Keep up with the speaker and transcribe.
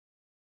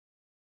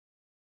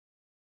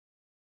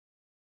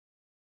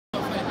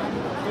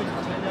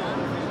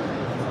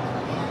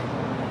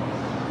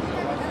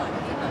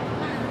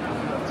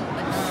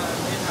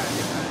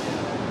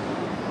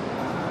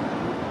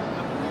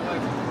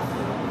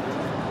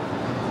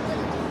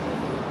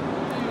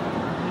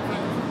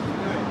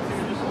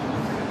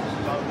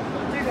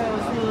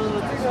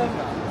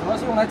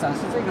是用来展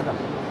示这个的。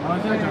啊，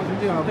现在展示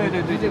这个。对，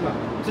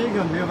这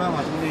个没有办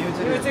法充电，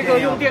因为这个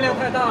用电量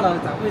太大了，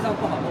展会上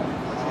不好弄，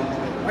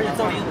而且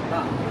噪音很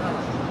大。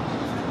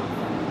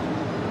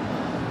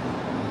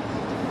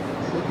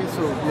Okay,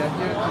 so we are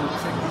here to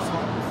check this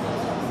one.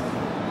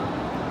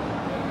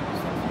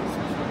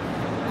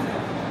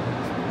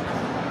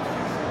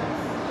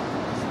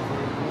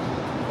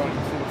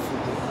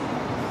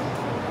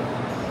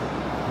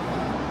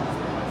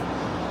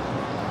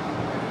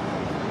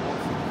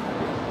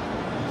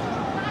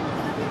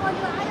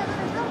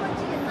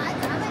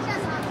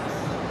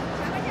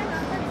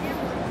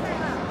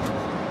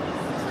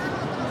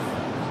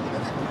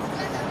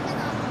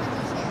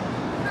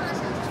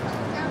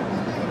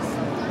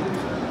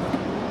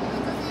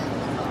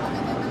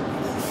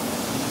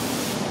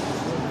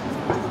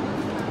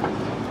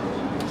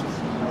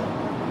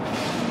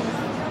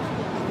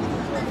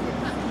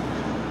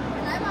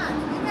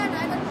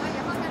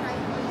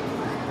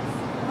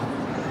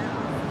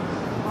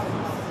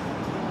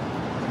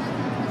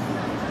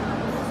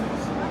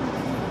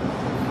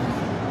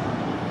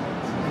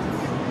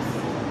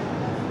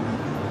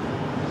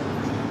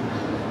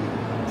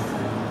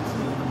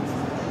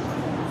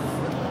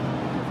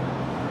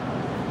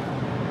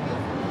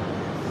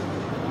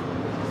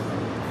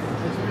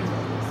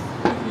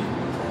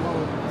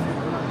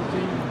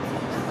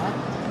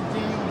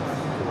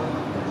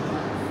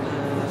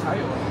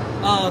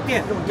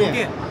用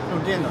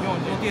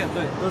电，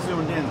对，都是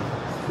用电的，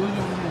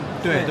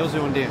对，都是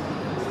用电。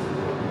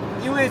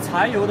因为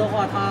柴油的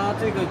话，它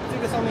这个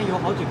上面有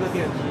好几个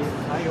电机，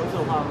柴油的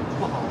话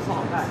不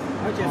好带，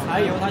而且柴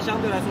油它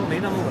相对来说没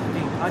那么稳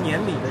定，它碾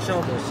米的效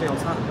果是要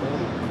差很多的。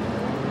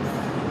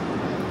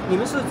你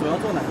们是主要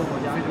做哪个国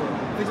家？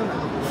非洲哪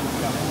个国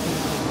家？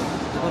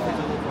整个非洲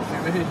都做。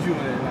那些巨人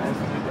来是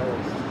比较有。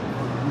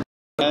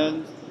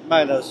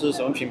卖的是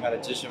什么品牌的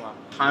机器吗？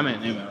他们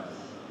那边。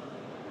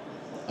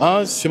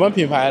啊，什么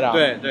品牌的？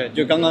对，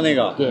就刚刚那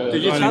个。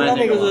对，刚刚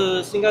那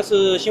个应该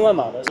是新万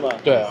马的是吧？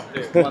对。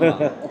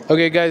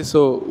Okay, guys,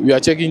 so we are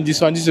checking this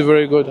one. This is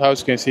very good, as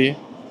you can see.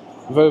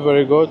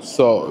 Very good.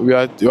 So we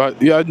are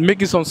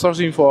making some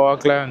sourcing for our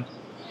client.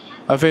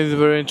 I think it's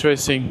very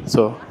interesting.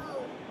 So,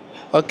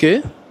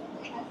 okay.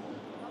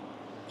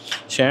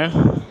 行。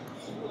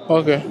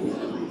OK，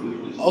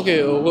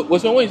我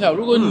想问一下，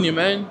如果你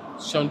们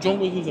想专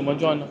柜是怎么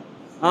装呢？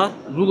啊，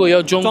如果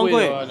要专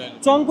柜的话，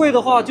专柜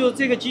的话，就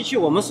这个机器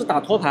我们是打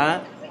托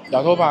盘，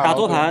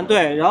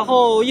对，然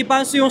后一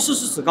般是用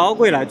40尺高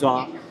柜来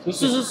装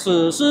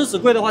，40尺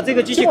柜的话，这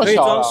个机器可以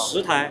装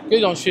10台，可以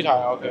装10台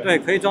 ，OK， 对，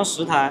可以装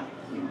10台，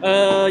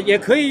也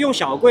可以用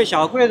小柜，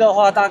小柜的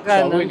话大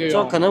概能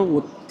装可能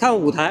5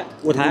台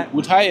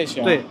也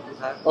行，对，5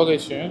台 ，OK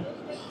行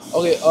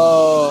 ，OK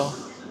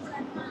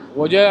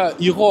我觉得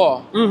以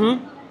后，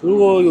如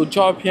果有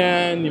照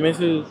片，你们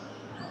是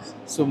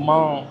什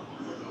么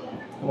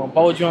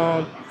包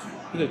装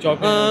这个照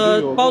片？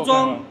包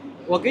装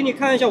我给你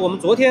看一下，我们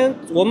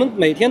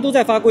每天都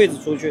在发柜子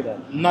出去的。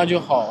那就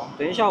好。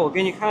等一下，我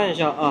给你看一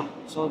下啊，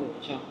稍等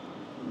一下。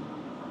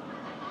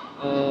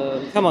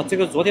你看嘛，这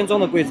个昨天装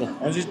的柜子，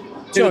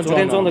这个昨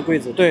天装的柜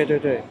子，对。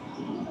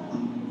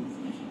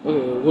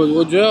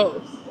我觉得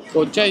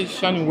我再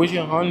向你微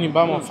信号，你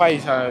帮我发一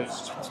下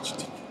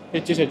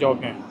这些照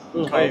片。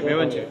可以，没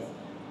问题。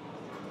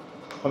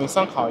我们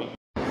参考一下。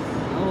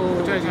然后我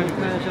再给你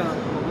看一下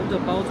我们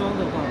的包装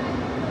的话，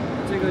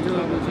这个就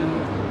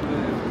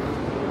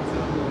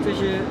这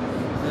些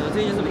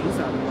是零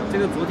散的嘛，这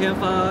个昨天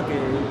发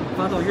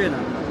到越南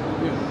的，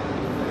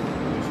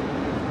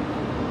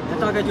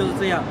大概就是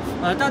这样。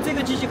但这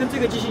个机器跟这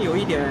个机器有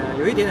一点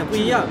点不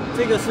一样，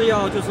这个是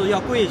要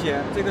贵一些，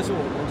这个是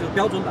我们就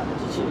标准版的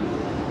机器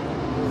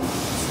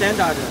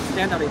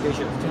 ，standard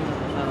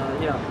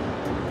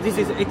edition。This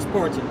is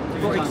exporting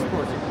for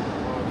exporting。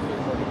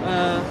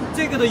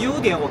这个的优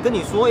点我跟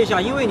你说一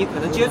下，因为你可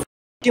能接触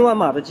定万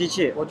码的机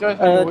器。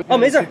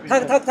没事，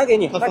他给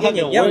你，一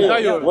样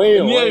的，我也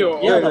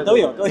有，一样的都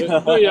有。对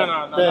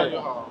呀，那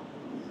就好。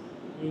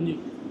你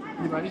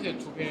把这些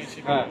图片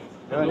写给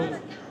我，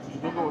你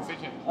都给我分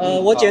享。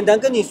我简单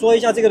跟你说一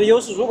下这个的优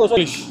势。如果说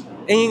in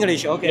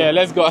English, okay. Yeah,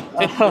 let's go.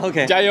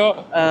 Okay. 加油。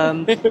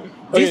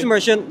This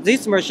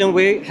version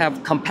we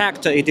have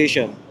compact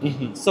edition.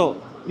 So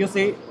you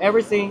see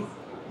everything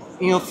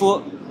in a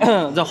full,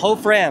 the whole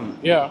frame.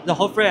 Yeah. The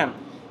whole frame.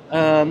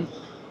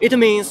 It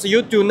means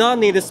you do not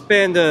need to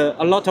spend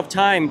a lot of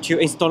time to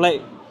install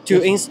it.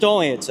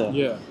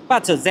 Yeah.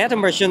 But that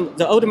version,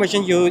 the old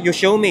version you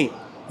show me,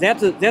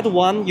 that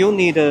one you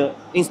need to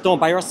install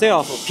by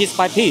yourself, piece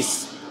by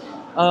piece.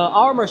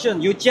 Our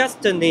version you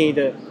just need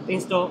to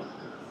install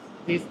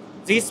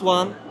this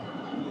one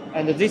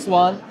and this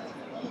one.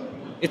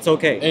 It's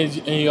okay.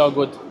 And you are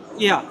good.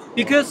 Yeah,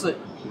 because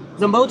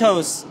the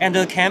motors and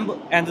the cable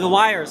and the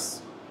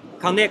wires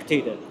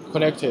connected.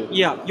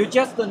 Yeah, you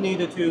just need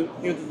to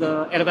use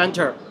the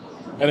adapter.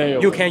 And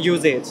then you can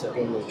use it.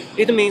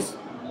 It means,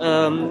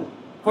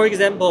 for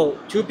example,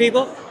 2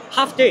 people,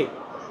 half day,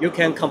 you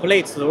can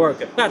complete the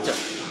work. But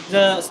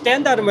The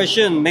standard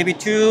machine, maybe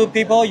 2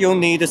 people, you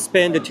need to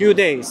spend 2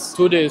 days.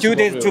 2 days. 2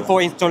 days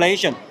for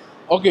installation.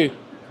 Okay,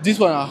 this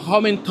one, how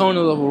many tons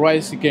of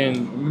rice you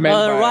can make?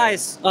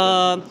 Rice,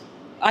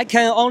 I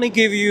can only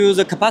give you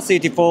the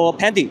capacity for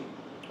Paddy.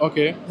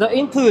 Okay. The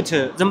input,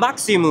 the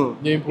maximum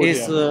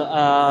is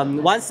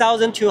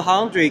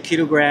 1,200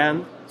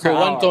 kilograms. So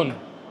 1 ton.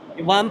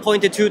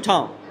 1.2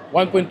 ton.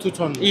 1.2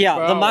 ton.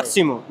 Yeah, the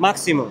maximum.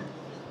 1.2.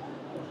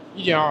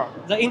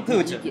 The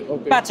input, okay.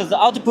 But the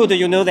output,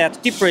 you know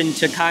that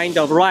different kind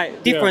of rice,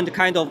 different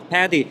kind of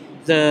paddy.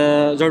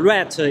 The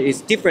rate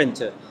is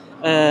different.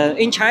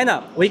 In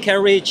China, we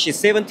can reach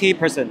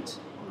 70%.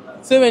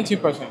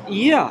 70%.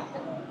 Yeah,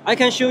 I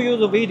can show you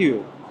the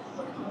video.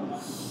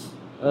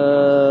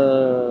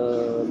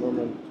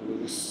 Moment,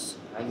 please.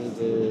 I need.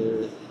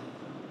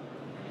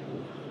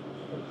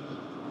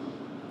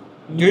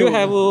 Do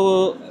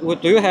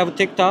you have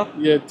TikTok?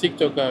 Yeah,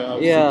 TikTok. I have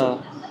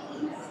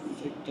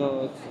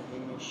TikTok.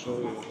 Let me show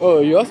you. Oh,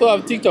 you also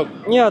have TikTok?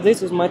 Yeah,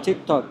 this is my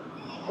TikTok.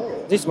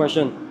 This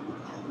machine.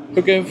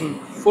 You can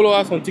follow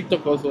us on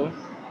TikTok also.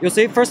 You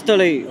see,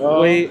 firstly,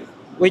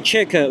 we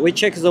check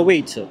the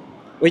weight.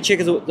 We check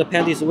the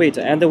paddy's weight,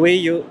 and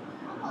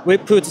we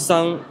put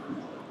some.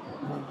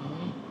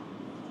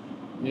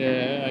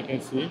 Yeah, I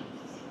can see.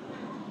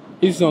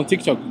 It's on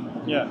TikTok.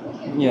 Yeah.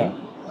 Yeah.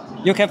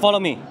 You can follow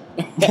me.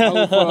 I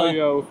will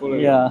follow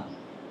you. Yeah.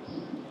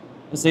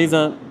 You see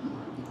the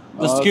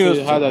skills.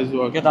 How does it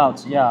work? Get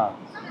out. Yeah.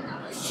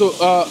 So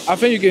I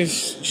think you can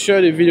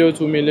share the video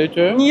to me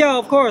later. Yeah,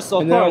 of course,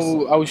 of course.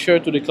 Then I will share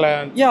to the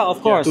client. Yeah,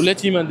 of course. To let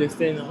him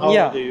understand how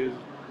they use.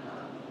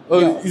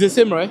 Oh, it's the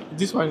same, right?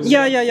 This one is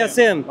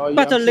same.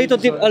 But a little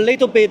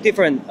bit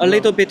different. A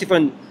little bit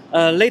different.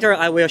 Later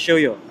I will show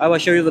you. I will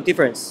show you the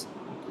difference.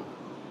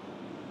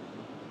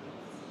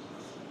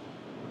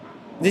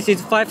 This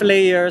is 5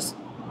 layers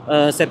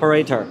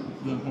separator.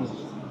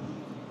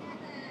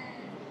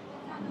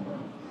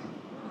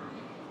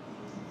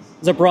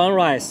 The brown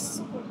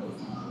rice.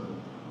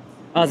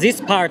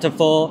 This part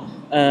for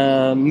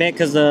make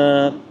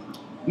the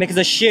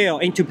shell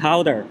into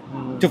powder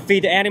to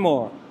feed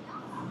animal.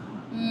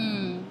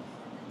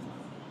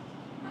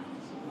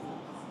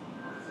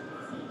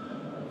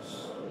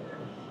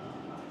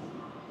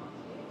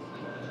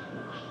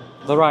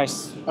 The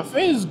rice. I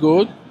think it's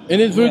good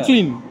and it's very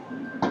clean.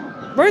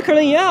 Very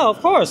clean, yeah, of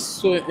course.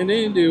 So and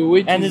then the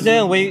weight. And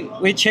then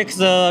we check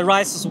the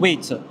rice's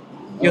weight.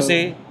 You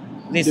see,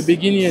 this. The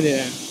beginning and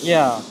the end.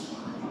 Yeah,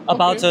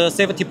 about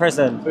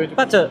 70%.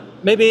 But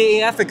maybe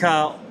in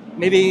Africa,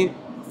 maybe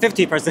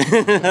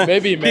 50%.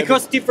 maybe.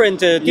 Because different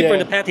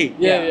patty.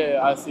 Yeah,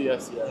 I see. I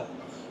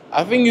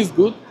think it's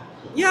good.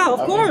 Yeah,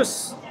 of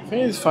course. I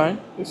think it's fine.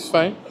 It's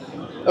fine.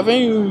 I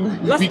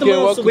think last we can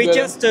work month we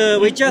just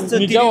delivered.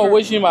 你教我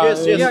微信嘛？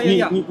 Yes.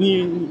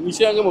 你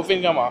现在跟我分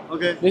享嘛？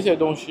 Okay. 那些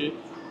东西。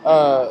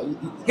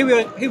He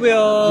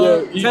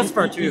will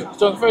transfer to you.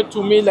 Transfer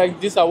to me like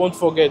this. I won't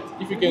forget.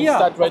 If you can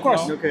start right now.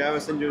 Okay, I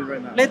will send you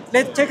right now.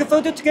 Let's take a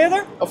photo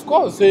together. Of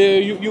course.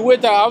 You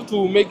wait. I have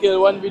to make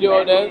one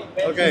video then.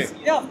 Okay.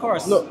 Yeah, of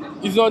course. No,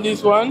 it's not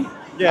this one.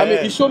 Yeah. I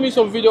mean, you show me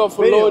some video of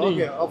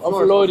loading. Okay, of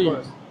loading.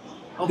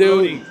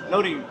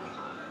 Loading.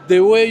 The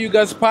way you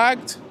guys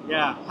packed.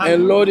 Yeah.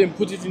 And load and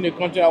put it in the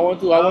container. I want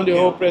the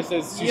whole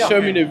process.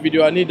 Show me the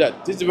video. I need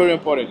that. This is very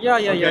important. Yeah,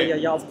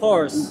 of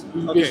course.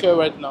 You can share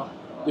right now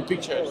the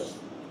pictures.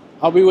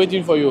 I'll be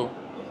waiting for you.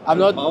 I'm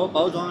not.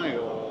 包装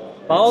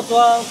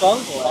装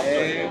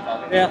柜，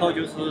然后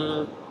就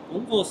是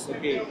工作视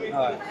频。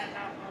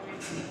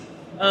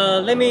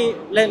Let me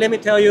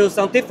tell you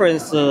some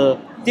difference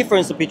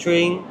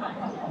between.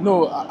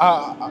 No,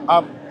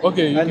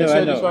 okay. You can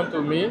share this one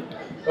to me.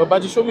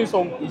 But you show me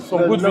some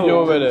good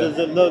video over there.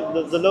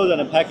 The load and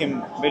the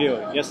packing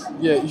video, yes.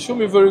 Yeah, you show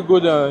me very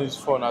good on his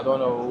phone. I don't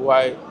know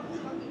why.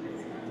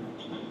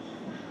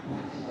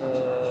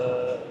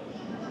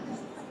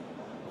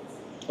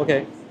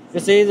 Okay, you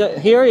see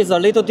here is a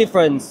little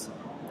difference.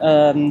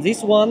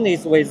 This one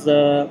is with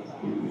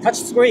touch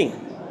screen.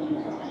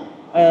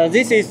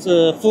 This is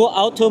full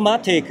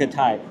automatic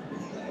type.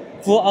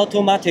 Full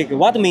automatic.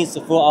 What means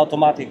full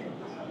automatic?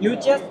 You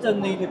just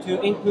need to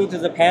input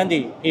the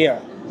paddy here.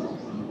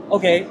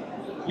 Okay,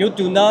 you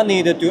do not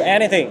need to do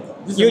anything.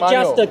 You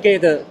just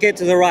get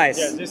the rice.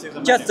 Yeah, this is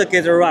just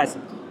get the rice.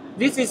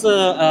 This is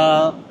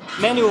a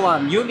manual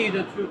one. You need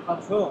to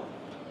control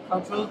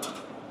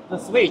the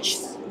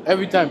switches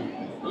every time.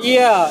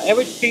 Yeah,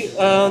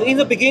 in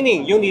the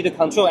beginning you need to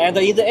control, and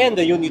in the end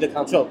you need to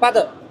control.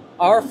 But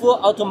our full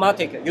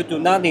automatic, you do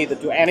not need to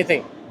do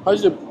anything. How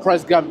is the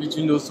price gap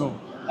between those two?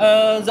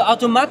 The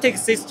automatic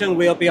system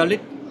will be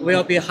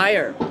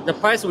higher. The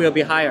price will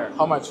be higher.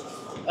 How much?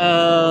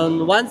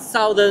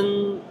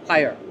 1,000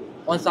 higher.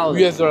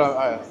 1,000 US dollar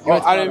higher.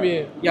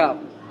 RMB. Yeah,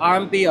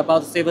 RMB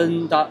about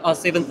 7,000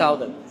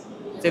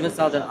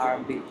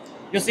 RMB.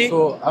 You see?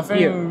 So I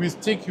think we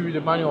stick with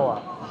the manual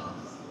one.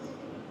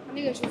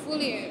 那个是福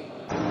利。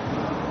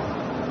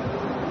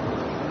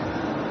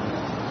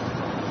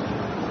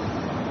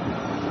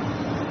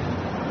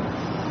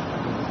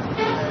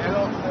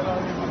Hello.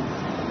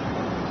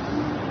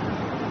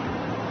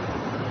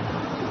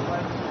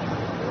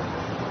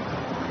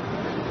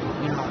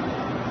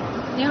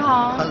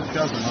 好它。是需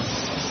要什么？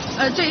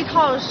这一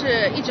套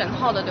是一整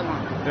套的，对吗？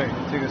对，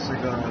这个是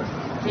个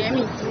解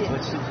米机。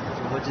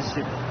组合机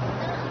器。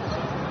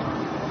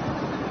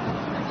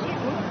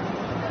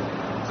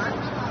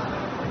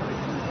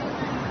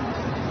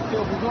这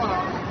个不错啊。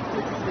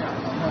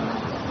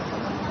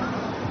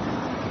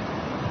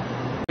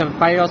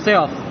By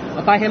yourself,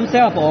 by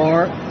himself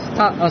or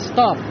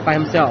stop by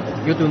himself.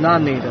 You do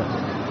not need.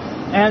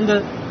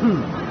 And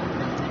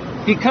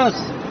because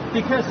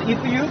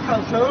if you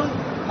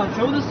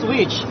control the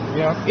switch,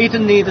 Yeah. it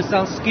needs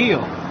some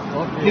skill.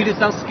 Okay. Needs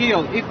some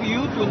skill. If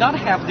you do not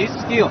have this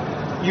skill,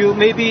 you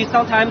maybe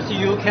sometimes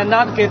you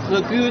cannot get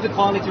the good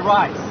quality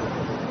rice.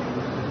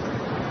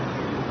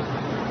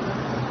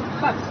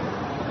 But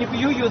if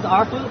you use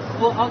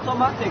full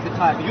automatic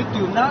type, you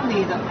do not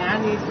need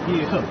any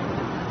skill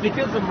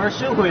because the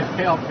machine will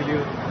help you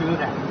do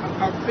that.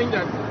 I think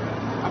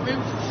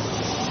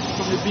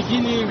from the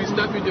beginning we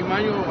start with the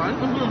manual one,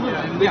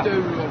 and later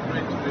we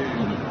operate the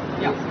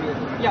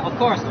Yeah, of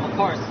course.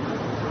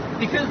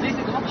 Because this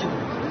is optional.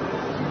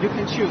 You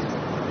can choose.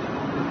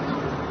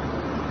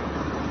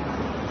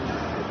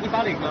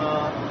 180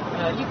个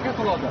一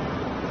catalog，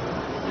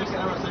 一是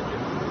24。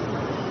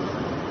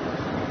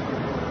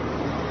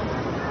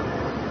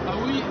Are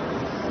we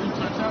in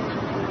China?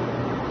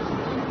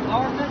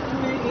 Our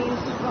factory in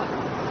Sichuan.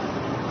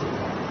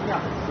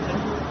 Yeah,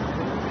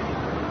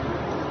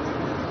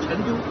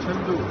 成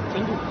都。